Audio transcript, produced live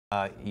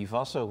You've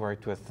also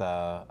worked with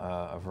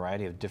a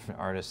variety of different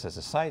artists as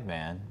a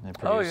sideman and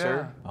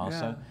producer. Oh, yeah.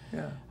 Also.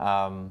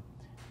 Yeah.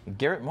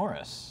 Garrett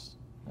Morris,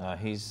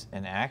 he's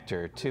an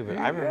actor too, but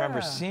I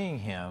remember seeing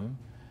him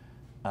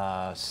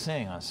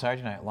sing on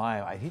Saturday Night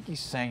Live. I think he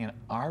sang an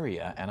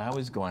aria, and I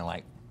was going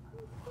like,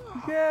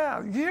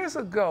 yeah, years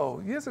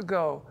ago,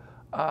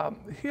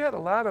 he had a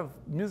lot of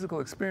musical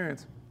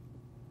experience.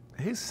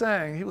 He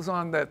sang, he was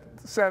on that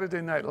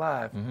Saturday Night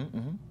Live.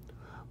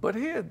 But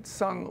he had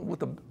sung with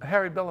the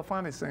Harry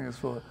Belafonte singers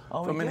for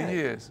many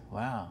years.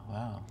 Wow,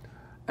 wow.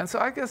 And so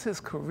I guess his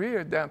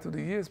career down through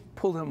the years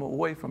pulled him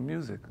away from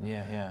music.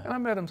 Yeah, yeah. And I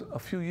met him a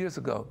few years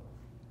ago,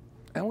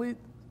 and we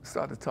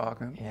started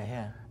talking. Yeah,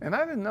 yeah. And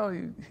I didn't know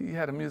he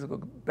had a musical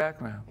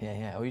background. Yeah,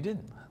 yeah. Oh, you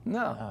didn't?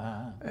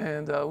 No.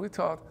 And we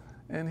talked,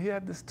 and he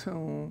had this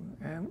tune,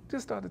 and we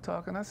just started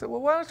talking. I said,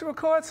 well, why don't you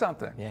record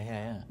something? Yeah, yeah,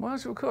 yeah. Why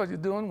don't you record? You're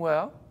doing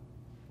well.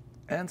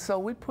 And so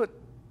we put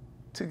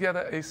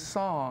together a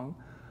song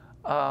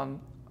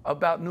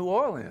about New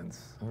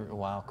Orleans.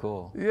 Wow,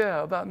 cool.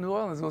 Yeah, about New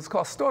Orleans. It was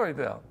called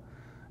Storyville.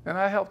 And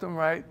I helped him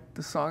write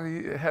the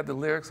song. He had the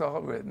lyrics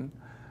all written.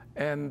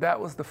 And that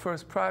was the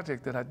first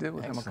project that I did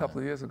with him a couple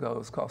of years ago. It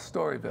was called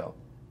Storyville.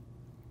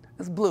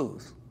 It's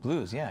blues.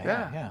 Blues, yeah,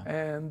 yeah, yeah.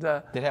 And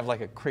did it have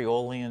like a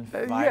Creolean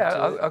vibe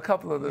to it? a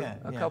couple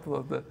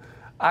of the,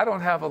 I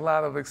don't have a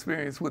lot of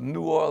experience with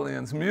New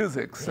Orleans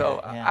music,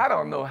 so I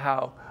don't know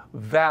how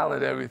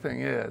valid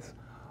everything is.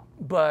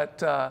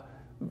 But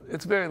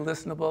it's very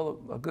listenable,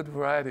 a good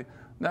variety.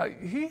 Now,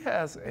 he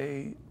has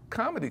a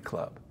comedy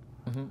club,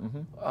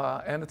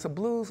 and it's a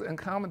blues and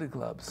comedy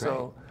club. Great.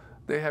 So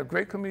they have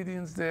great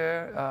comedians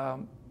there.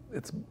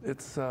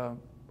 It's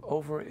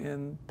over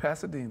in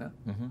Pasadena.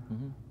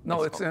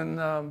 No, it's in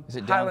is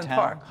it Highland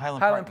Park.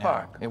 Highland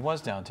Park. It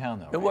was downtown,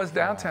 though. It was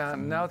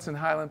downtown. Now it's in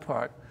Highland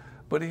Park.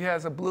 But he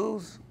has a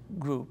blues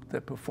group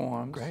that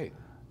performs. Great.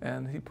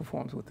 And he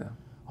performs with them.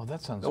 Oh,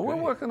 that sounds great. We're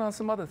working on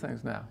some other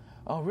things now.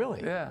 Oh,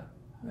 really? Yeah.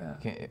 Yeah.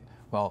 Okay.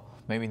 Well,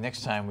 maybe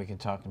next time we can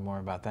talk more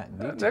about that in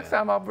detail. Next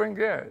time I'll bring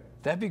Garrett.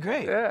 That'd be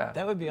great. Yeah.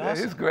 That would be awesome.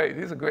 Yeah, he's great.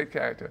 He's a great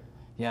character.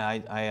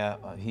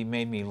 Yeah, he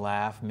made me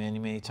laugh many,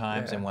 many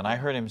times. And when I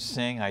heard him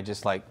sing, I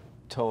just like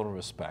total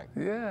respect.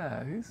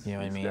 Yeah, you know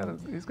what I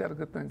mean? He's got a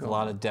good thing going on. A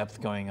lot of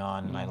depth going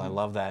on, and I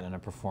love that in a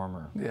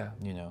performer. Yeah.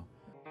 You know.